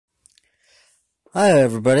Hi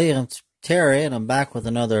everybody, it's Terry and I'm back with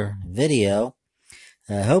another video.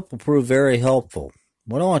 I hope will prove very helpful.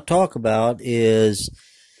 What I want to talk about is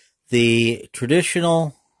the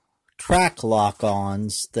traditional track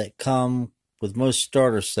lock-ons that come with most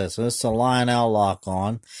starter sets. So this is a Lionel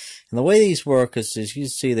lock-on. And the way these work is, as you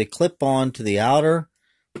see, they clip on to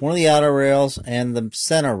one of the outer rails and the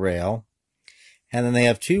center rail. And then they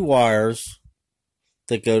have two wires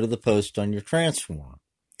that go to the post on your transformer.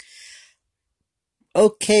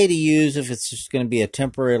 Okay to use if it's just going to be a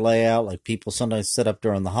temporary layout, like people sometimes set up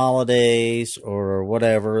during the holidays or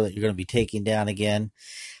whatever that you're going to be taking down again.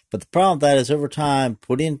 But the problem with that is over time,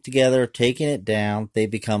 putting it together, taking it down, they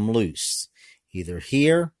become loose, either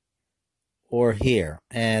here or here.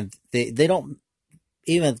 And they don't,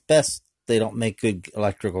 even at best, they don't make good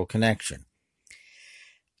electrical connection.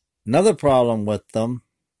 Another problem with them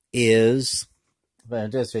is,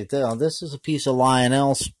 just right there, this is a piece of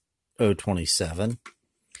Lionel's 027.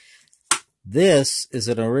 This is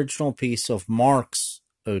an original piece of Mark's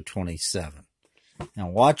 027. Now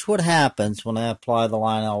watch what happens when I apply the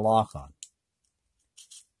Lionel lock-on.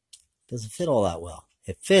 Doesn't fit all that well.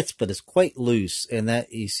 It fits, but it's quite loose, and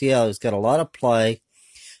that you see how it's got a lot of play,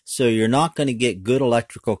 so you're not going to get good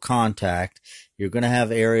electrical contact. You're going to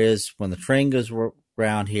have areas when the train goes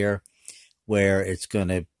around here where it's going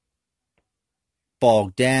to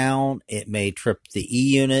bog down. It may trip the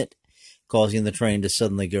E unit, causing the train to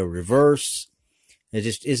suddenly go reverse. It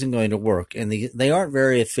just isn't going to work. And they aren't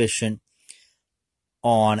very efficient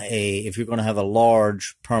on if you're going to have a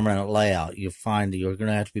large permanent layout. You find that you're going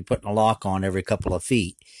to have to be putting a lock on every couple of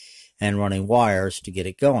feet and running wires to get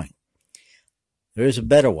it going. There is a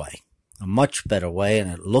better way, a much better way, and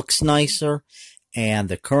it looks nicer, and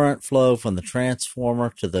the current flow from the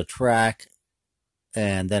transformer to the track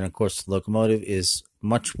and then, of course, the locomotive is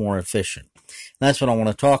much more efficient. And that's what I want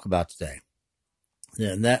to talk about today.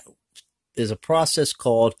 And that is a process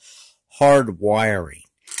called hard wiring.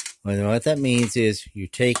 What that means is you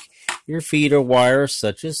take your feeder wires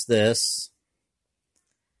such as this,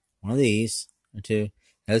 one of these, or two,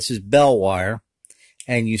 now this is bell wire,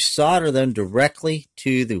 and you solder them directly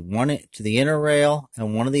to the inner rail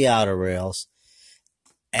and one of the outer rails,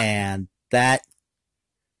 and that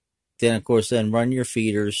then, of course, run your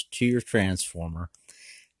feeders to your transformer.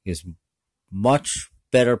 Gives much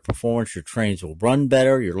better performance. Your trains will run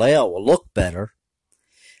better. Your layout will look better.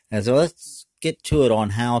 And so let's get to it on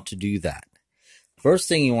how to do that. First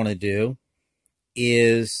thing you want to do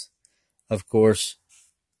is, of course,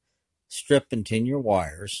 strip and tin your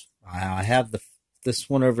wires. I have this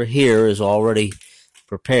one over here is already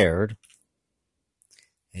prepared.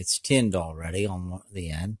 It's tinned already on the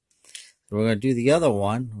end. We're going to do the other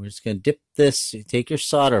one. We're just going to dip this. You take your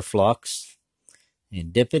solder flux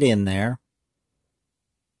and dip it in there.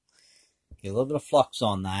 Get a little bit of flux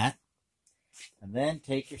on that. And then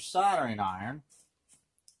take your soldering iron.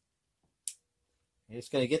 You're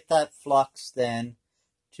just going to get that flux then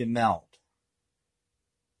to melt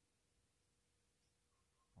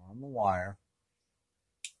on the wire.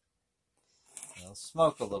 It'll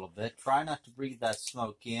smoke a little bit. Try not to breathe that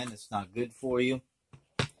smoke in. It's not good for you.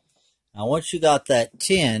 Now, once you got that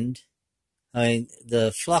tinned,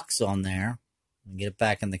 the flux on there, and get it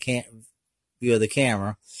back in the view of the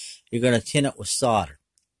camera, you're going to tin it with solder.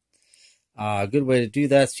 A good way to do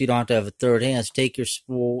that, so you don't have to have a third hand, is take your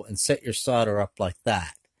spool and set your solder up like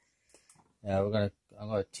that. I'm going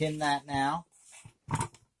to tin that now.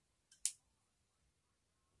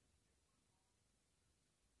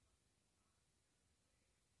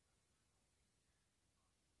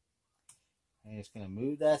 And you're just going to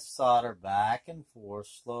move that solder back and forth,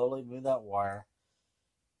 slowly move that wire,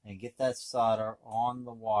 and get that solder on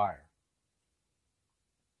the wire.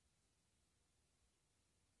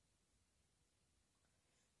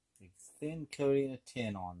 Big thin coating of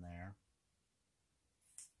tin on there.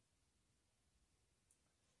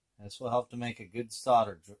 This will help to make a good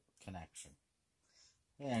solder connection.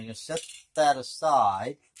 And you set that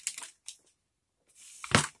aside.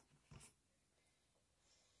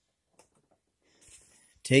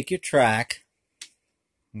 Take your track,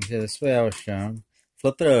 okay, this way I was shown,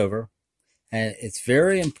 flip it over, and it's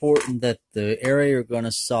very important that the area you're going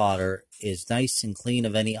to solder is nice and clean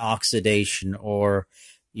of any oxidation, or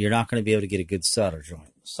you're not going to be able to get a good solder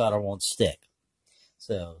joint. The solder won't stick.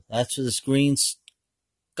 So that's for this green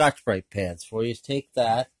Scotch-Brite pads for you. Take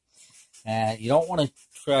that, and you don't want to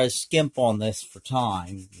try to skimp on this for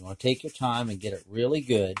time. You want to take your time and get it really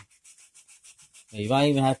good. You might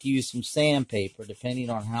even have to use some sandpaper depending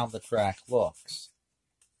on how the track looks.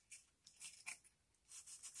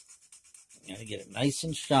 You gotta get it nice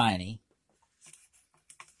and shiny.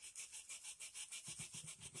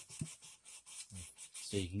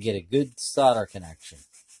 so you can get a good solder connection.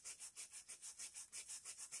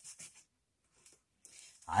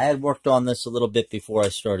 I had worked on this a little bit before I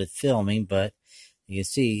started filming, but you can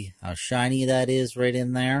see how shiny that is right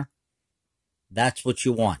in there. That's what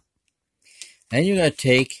you want. Then you're going to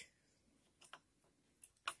take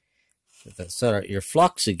your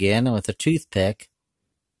flux again with a toothpick.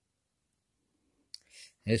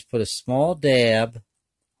 Just put a small dab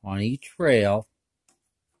on each rail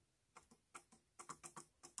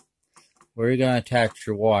where you're going to attach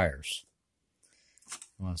your wires.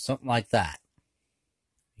 Well, something like that.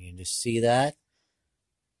 You can just see that.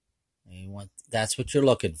 And that's what you're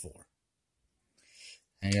looking for.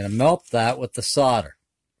 And you're going to melt that with the solder.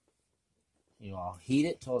 I'll heat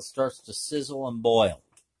it till it starts to sizzle and boil.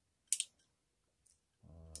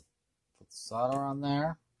 Put the solder on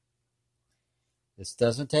there. This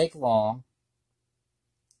doesn't take long.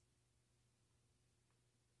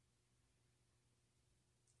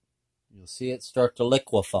 You'll see it start to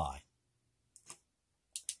liquefy.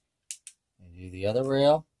 And do the other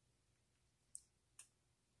rail.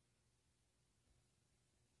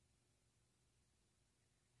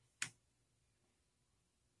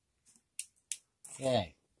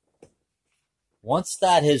 Okay. Once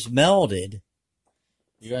that has melted,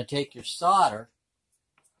 you're going to take your solder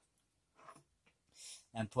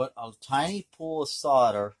and put a tiny pool of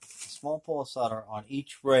solder, a small pool of solder on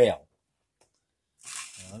each rail.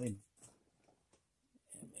 Now, it's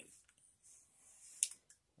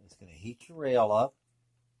going to heat your rail up.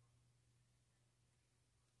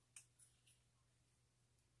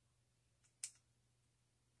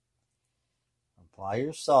 Apply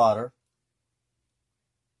your solder.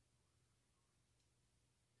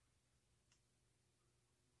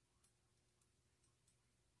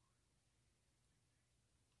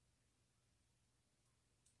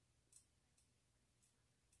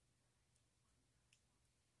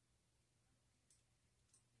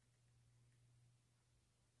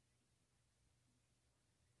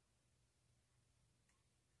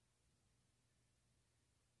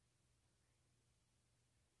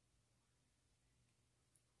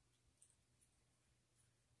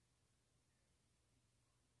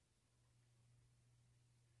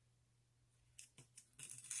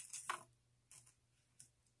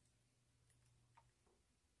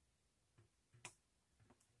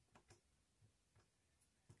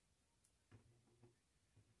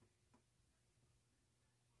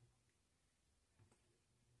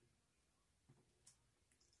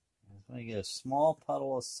 I'm going to get a small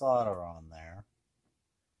puddle of solder on there.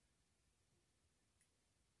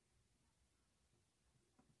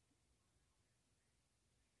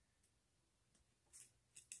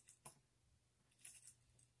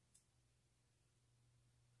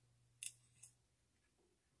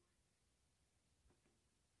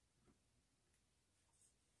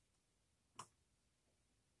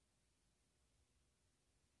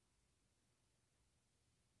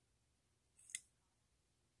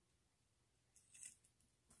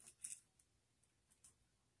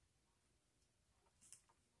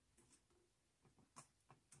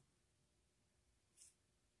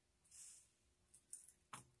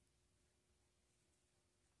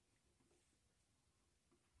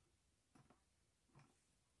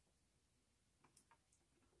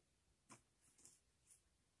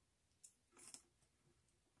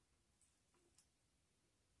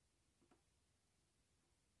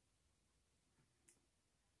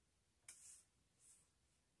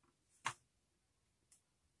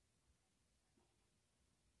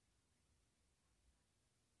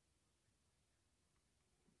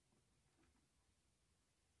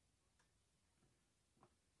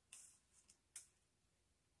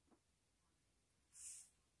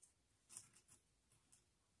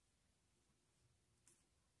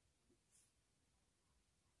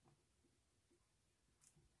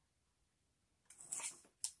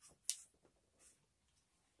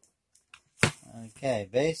 Okay,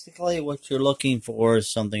 basically what you're looking for is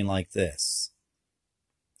something like this.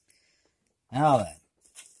 Now then,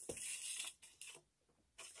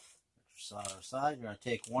 solder aside, you're going to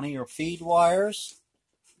take one of your feed wires,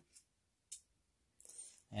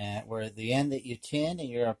 and where at the end that you tin, and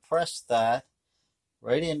you're going to press that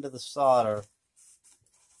right into the solder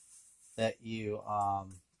that you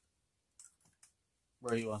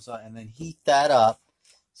where you want to solder, and then heat that up,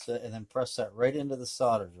 and then press that right into the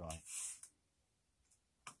solder joint.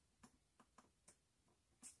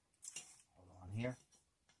 Hold on here.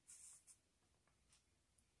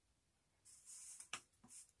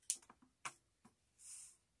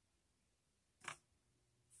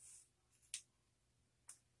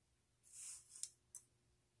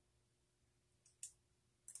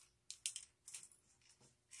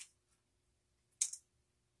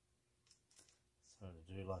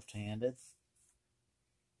 do left-handed.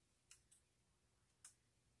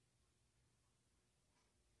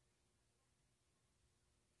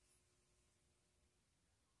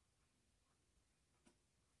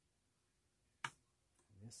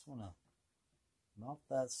 I just want to melt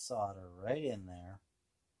that solder right in there.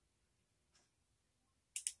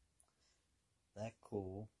 That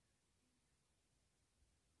cool.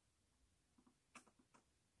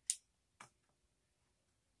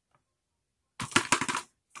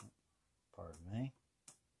 Pardon me.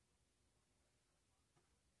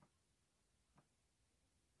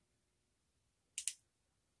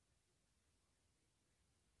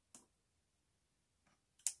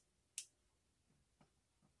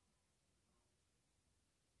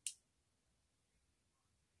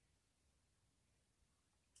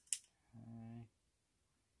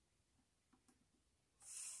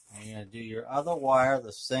 And you're going to do your other wire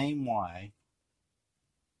the same way.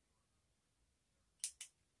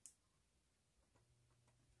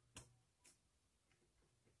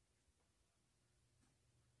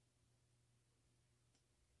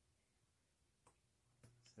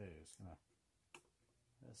 So you're just going to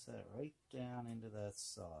press that right down into that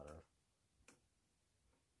solder.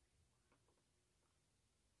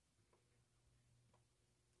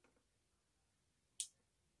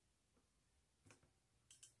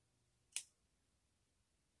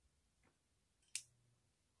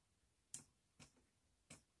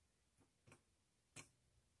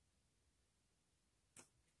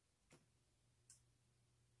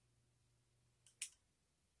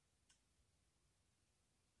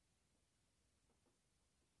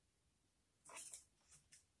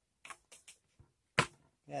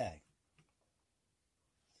 Okay.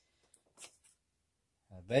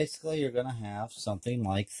 Basically, you're going to have something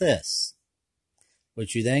like this,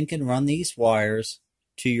 which you then can run these wires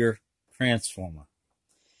to your transformer.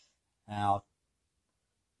 Now,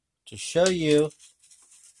 to show you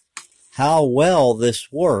how well this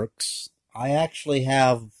works, I actually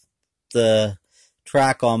have the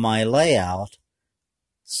track on my layout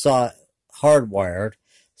hardwired.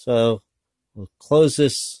 So we'll close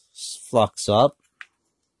this flux up,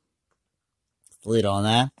 lid on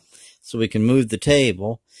that, so we can move the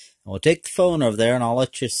table. And we'll take the phone over there and I'll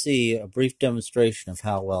let you see a brief demonstration of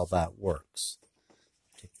how well that works.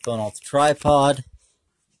 Take the phone off the tripod,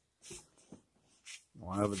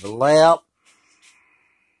 going over the layout,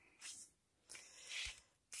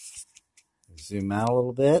 zoom out a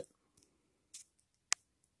little bit.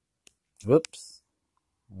 Whoops,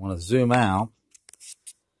 I want to zoom out.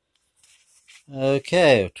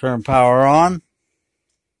 Okay, turn power on.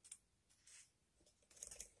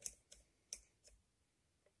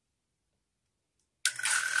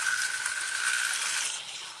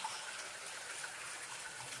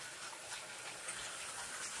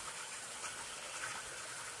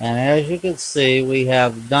 And as you can see, we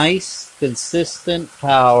have nice, consistent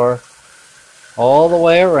power all the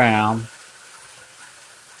way around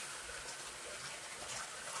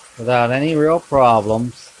without any real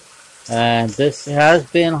problems. And this has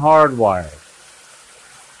been hardwired.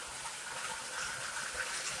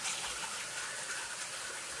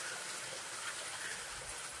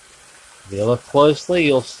 If you look closely,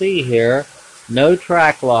 you'll see here, no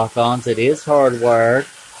track lock-ons. It is hardwired.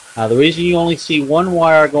 The reason you only see one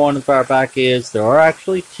wire going to the power back is there are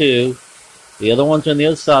actually two. The other one's on the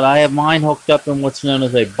other side. I have mine hooked up in what's known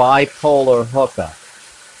as a bipolar hookup.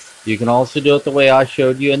 You can also do it the way I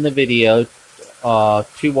showed you in the video,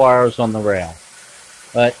 two wires on the rail.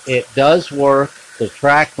 But it does work. The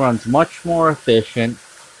track runs much more efficient,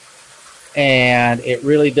 and it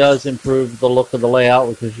really does improve the look of the layout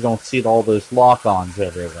because you don't see all those lock-ons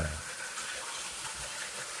everywhere.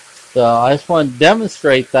 So I just want to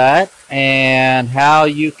demonstrate that and how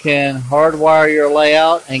you can hardwire your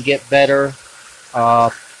layout and get better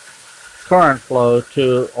current flow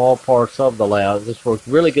to all parts of the layout. This works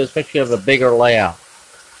really good, especially if you have a bigger layout.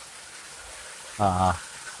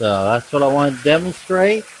 So that's what I wanted to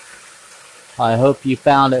demonstrate. I hope you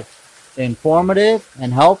found it informative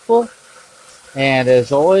and helpful. And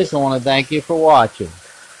as always, I want to thank you for watching.